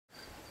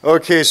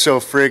Okay,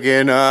 so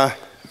friggin'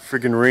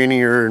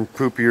 rainier and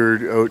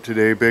poopier out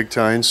today, big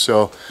time,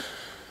 so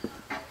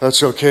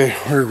that's okay.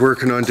 We're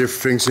working on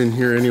different things in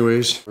here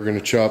anyways. We're gonna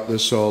chop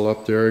this all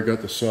up there. I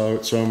got the saw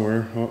out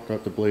somewhere. Oh,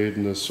 got the blade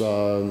and the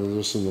saw and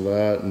this and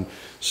that and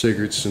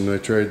cigarettes, and I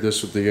tried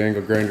this with the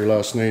angle grinder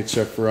last night,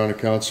 except for on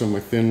account some of my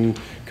thin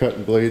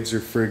cutting blades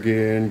are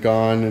friggin'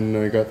 gone, and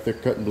I got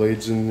thick cutting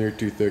blades and they're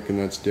too thick, and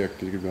that's dick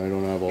I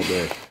don't have all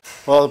day.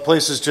 Well, the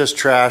place is just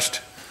trashed.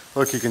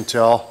 Look, you can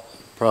tell.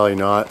 Probably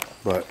not,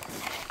 but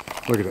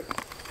look at it.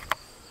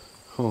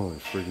 Holy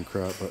friggin'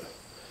 crap, but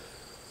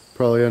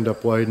probably end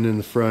up widening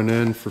the front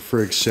end for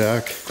frig's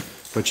sack.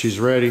 But she's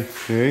ready,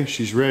 okay?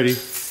 She's ready.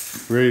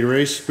 Ready to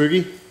race,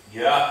 Boogie?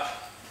 Yeah.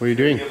 What are you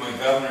doing? Get my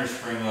governor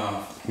spring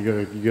off. You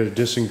got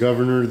to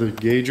disengovernor the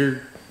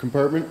gauger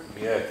compartment?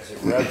 Yeah, because it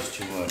revs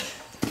too much.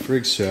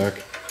 Frig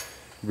sack.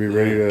 We'll be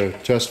ready to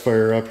test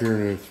fire up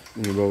here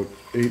in about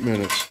 8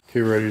 minutes.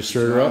 Okay, ready to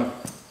start her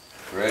up?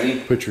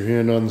 Ready? Put your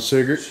hand on the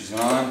cigarette. She's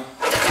on.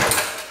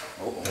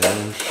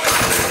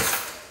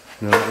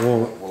 No, it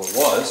won't. Well, it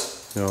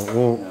was. No, it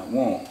won't. No, it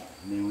won't.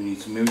 Maybe we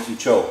need some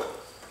choke.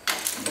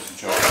 Maybe some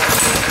choke.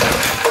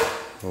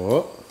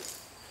 Oh.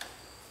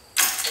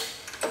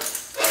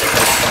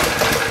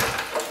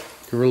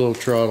 Give her a little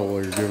throttle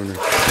while you're giving her.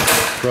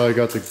 Probably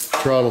got the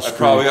throttle screw. I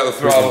probably got the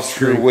throttle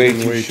screw way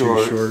too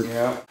short.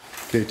 Yeah.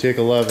 Okay, take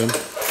 11.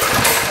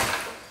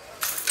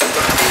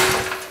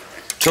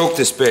 Choke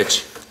this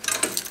bitch.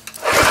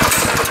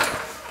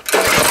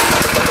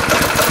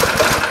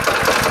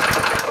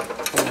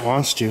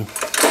 Wants to.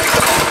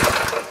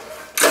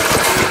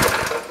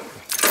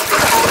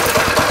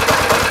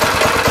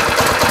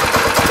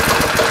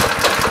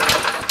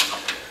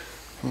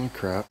 Oh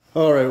crap.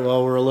 Alright,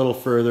 well, we're a little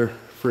further.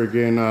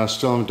 Friggin'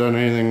 still haven't done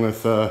anything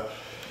with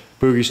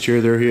Boogie's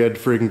chair there. He had to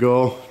friggin'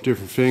 go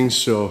different things,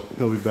 so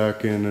he'll be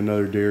back in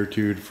another day or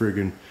two to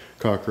friggin'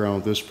 cock around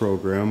with this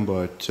program.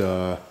 But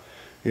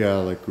yeah,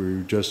 like we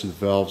adjusted the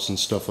valves and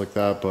stuff like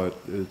that, but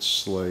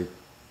it's like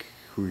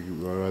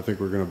I think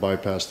we're going to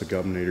bypass the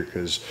governor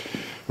because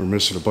we're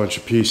missing a bunch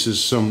of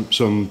pieces.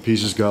 Some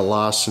pieces got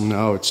lost and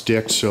now it's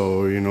dicked,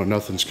 so you know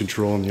nothing's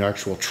controlling the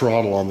actual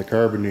throttle on the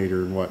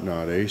carbonator and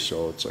whatnot, eh?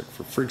 So it's like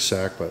for frig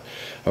sack. But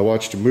I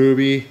watched a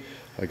movie.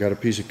 I got a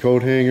piece of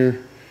coat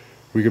hanger.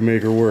 We can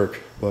make her work.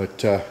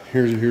 But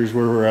here's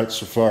where we're at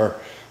so far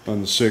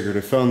on the cigarette.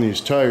 I found these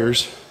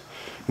tires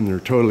and they're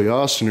totally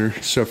awesomner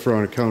except for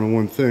on account of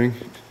one thing.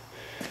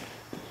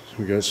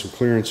 We got some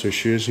clearance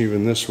issues.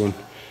 Even this one.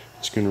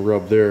 It's going to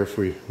rub there if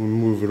we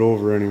move it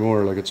over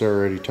anymore, like it's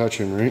already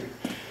touching, right?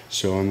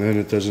 So, and then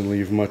it doesn't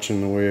leave much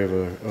in the way of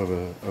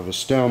a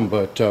stem.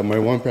 But my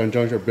one-pound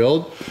junction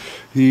build,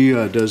 he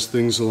does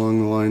things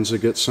along the lines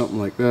of get something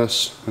like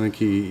this. I think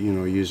he,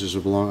 uses a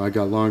long. I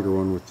got a longer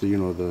one with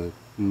the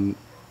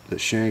the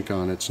shank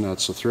on it. It's not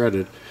so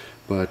threaded,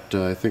 but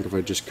I think if I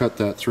just cut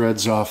that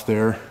threads off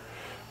there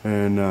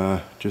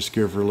and just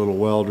give her a little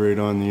weld right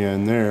on the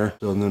end there,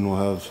 so, and then we'll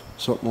have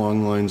something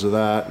along the lines of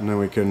that, and then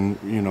we can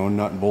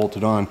nut and bolt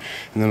it on,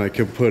 and then I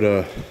can put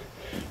a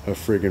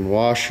friggin'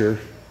 washer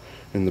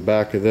in the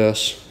back of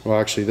this. Well,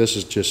 actually this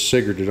is just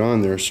cigaretted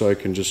on there, so I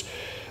can just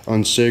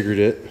uncigarette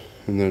it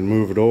and then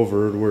move it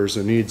over where's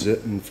it needs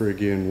it and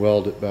friggin'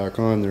 weld it back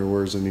on there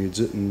where's it needs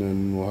it, and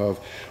then we'll have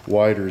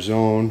wider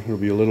zone. It'll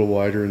be a little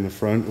wider in the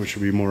front, which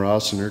will be more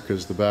awesomner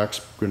because the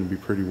back's going to be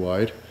pretty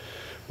wide.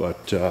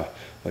 But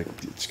like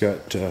it's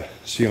got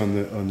see on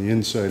the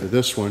inside of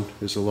this one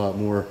is a lot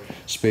more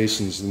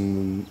spacings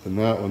than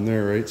that one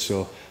there, right?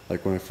 So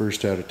like when I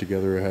first had it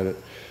together, I had it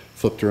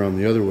flipped around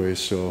the other way,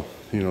 so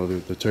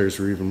the tires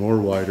were even more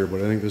wider.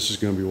 But I think this is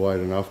going to be wide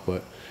enough.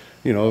 But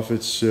if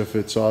it's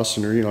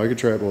awesomner, I can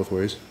try it both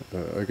ways.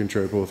 I can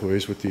try it both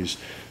ways with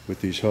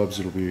these hubs.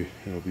 It'll be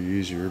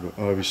easier. But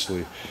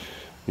obviously,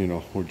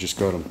 we've just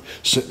got them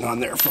sitting on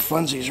there for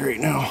funsies right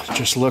now,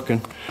 just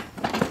looking.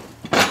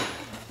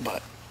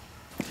 But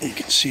you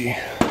can see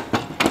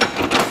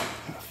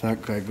if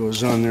that guy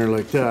goes on there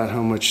like that,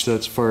 how much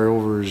that's far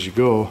over as you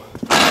go.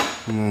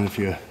 And then if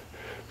you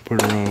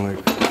put it on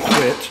like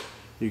quit,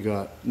 you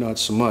got not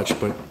so much,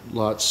 but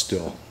lots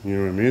still. You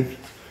know what I mean?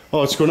 Oh,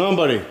 what's going on,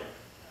 buddy?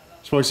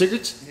 Smoke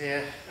cigarettes?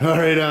 Yeah. All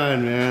right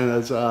on, man.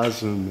 That's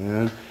awesome,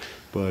 man.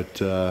 But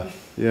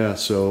yeah,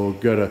 so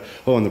got a,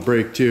 and the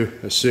brake too,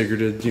 a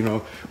cigaretted,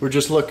 we're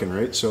just looking,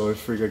 right? So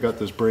I got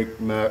this brake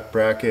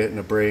bracket and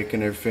a brake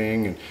and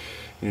everything, and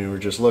we're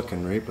just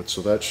looking, right? But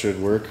so that should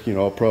work.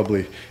 I'll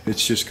probably,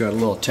 it's just got a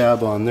little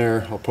tab on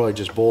there. I'll probably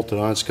just bolt it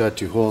on. It's got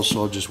 2 holes, so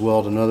I'll just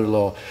weld another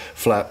little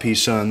flat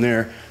piece on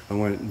there. I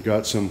went and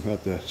got some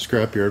at the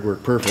scrapyard,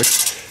 worked perfect.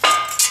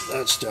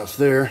 That stuff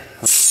there.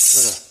 I'll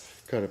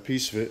just cut a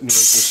piece of it and it'll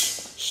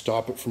just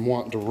stop it from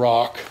wanting to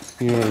rock.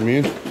 You know what I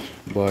mean?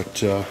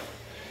 But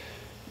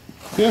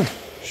yeah,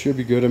 should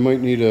be good. I might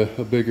need a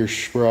bigger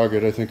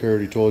sprocket. I think I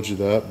already told you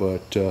that,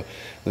 but the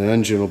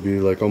engine will be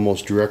like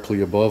almost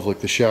directly above,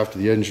 like the shaft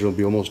of the engine will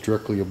be almost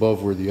directly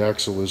above where the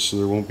axle is, so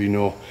there won't be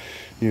no,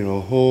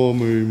 oh,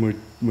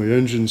 my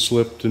engine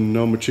slipped and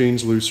now my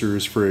chain's looser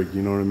as frig,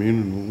 you know what I mean?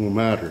 It won't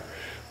matter.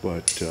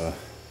 But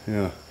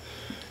Yeah.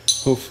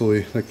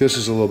 Hopefully, like this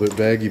is a little bit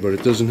baggy, but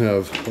it doesn't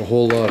have a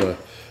whole lot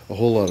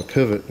of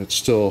pivot. It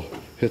still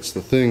hits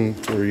the thing,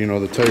 or you know,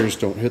 the tires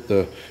don't hit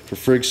the, for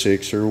frig's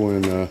sake, sir,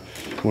 when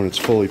it's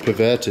fully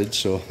pivoted.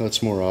 So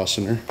that's more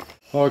awesomner.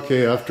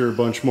 Okay, after a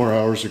bunch more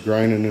hours of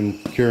grinding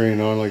and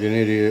carrying on like an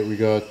idiot, we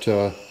got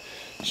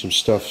some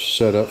stuff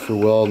set up for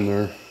welding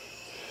there.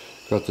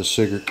 Got the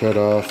cigarette cut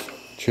off,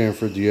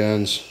 chamfered the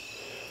ends.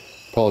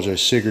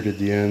 Apologize, cigaretted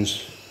the ends.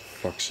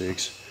 Fuck's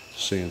sakes,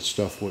 saying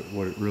stuff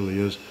what it really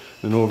is.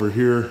 And over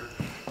here,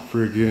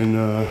 friggin'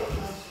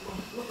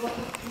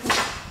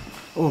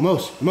 oh,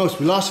 Mouse,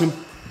 we lost him.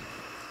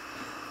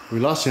 We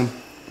lost him.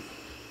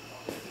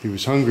 He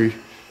was hungry,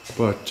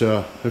 but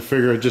I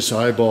figure I'd just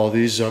eyeball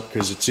these up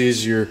because it's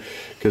easier,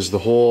 because the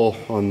hole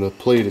on the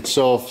plate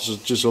itself is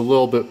just a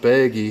little bit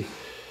baggy.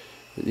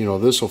 You know,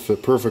 this will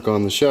fit perfect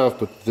on the shaft,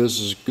 but this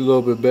is a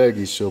little bit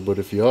baggy. So, but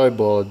if you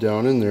eyeball it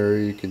down in there,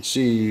 you can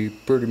see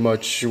pretty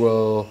much,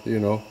 well, you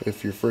know,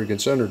 if you're friggin'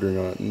 centered or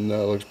not, and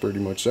that looks pretty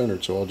much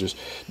centered. So I'll just,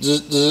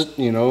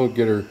 you know,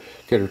 get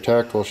her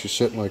tacked while she's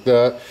sitting like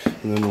that,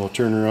 and then we'll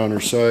turn her on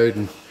her side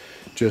and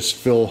just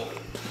fill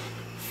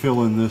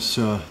in this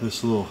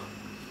this little,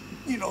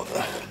 you know,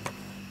 the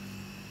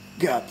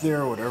gap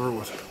there or whatever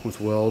with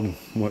weld and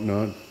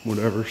whatnot,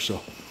 whatever. So.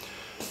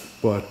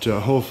 But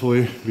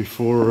hopefully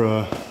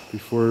before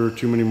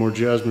too many more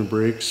Jasmine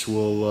breaks,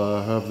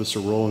 we'll have this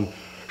a rolling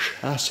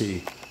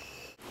chassis.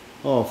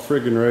 Oh,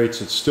 friggin'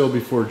 rights, it's still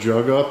before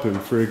jug up, and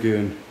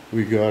friggin'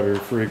 we got our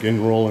friggin'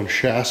 rolling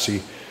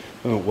chassis.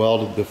 I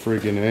welded the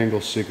friggin'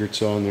 angle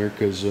cigarettes on there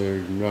because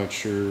I'm not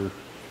sure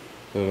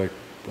that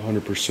I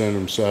 100%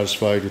 am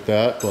satisfied with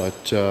that,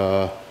 but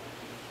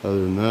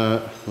other than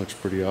that, looks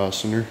pretty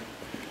awesome.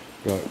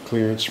 Got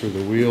clearance for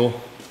the wheel.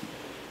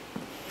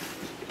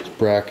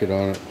 Bracket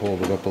on it,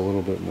 hold it up a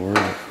little bit more.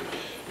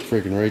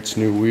 Friggin' rights,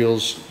 new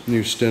wheels, new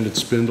extended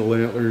spindle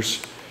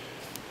antlers,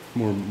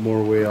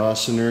 more way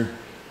awesomner,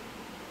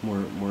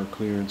 more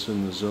clearance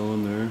in the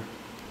zone there.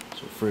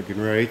 So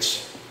friggin'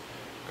 rights,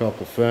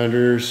 couple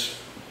fenders,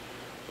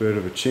 bit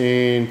of a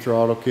chain,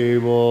 throttle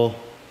cable.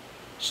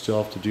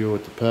 Still have to deal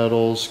with the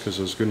pedals because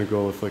I was going to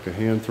go with like a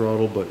hand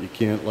throttle, but you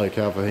can't like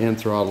have a hand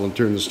throttle and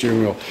turn the steering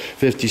wheel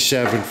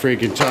 57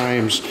 friggin'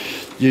 times.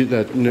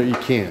 No, you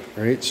can't,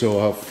 right? So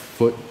I'll have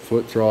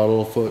foot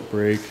throttle, foot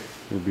brake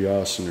would be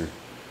awesomer.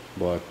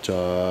 But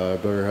I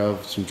better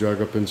have some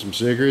jug up and some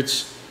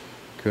cigarettes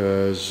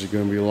because it's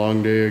going to be a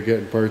long day of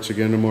getting parts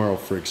again tomorrow,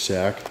 frig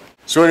sack.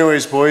 So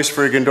anyways, boys,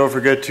 friggin' don't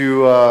forget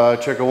to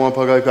check out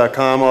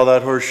onepuglife.com, all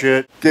that horse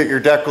shit. Get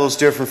your decals,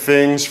 different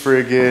things,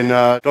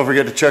 friggin' don't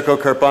forget to check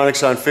out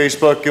Carbonics on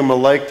Facebook, give him a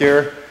like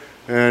there,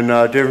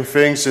 and different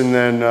things, and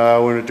then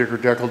win a dicker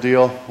decal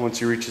deal. Once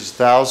he reaches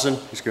 1,000,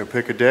 he's gonna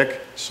pick a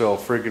dick, so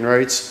friggin'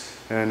 rights.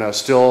 And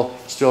still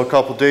a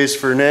couple days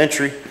for an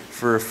entry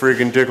for a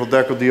friggin' dickle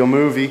decal deal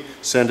movie.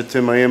 Send it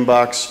to my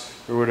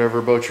inbox or whatever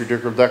about your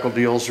dickle decal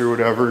deals or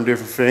whatever and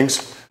different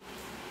things.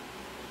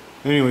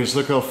 Anyways,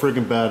 look how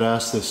friggin'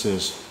 badass this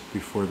is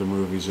before the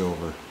movie's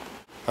over.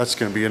 That's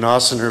gonna be an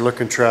awesomer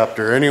looking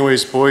trapter.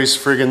 Anyways, boys,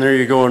 friggin' there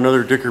you go,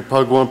 another Dicker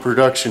Pug 1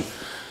 production.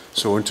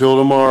 So until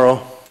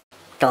tomorrow.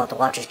 Don't let the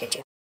watchers get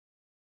you.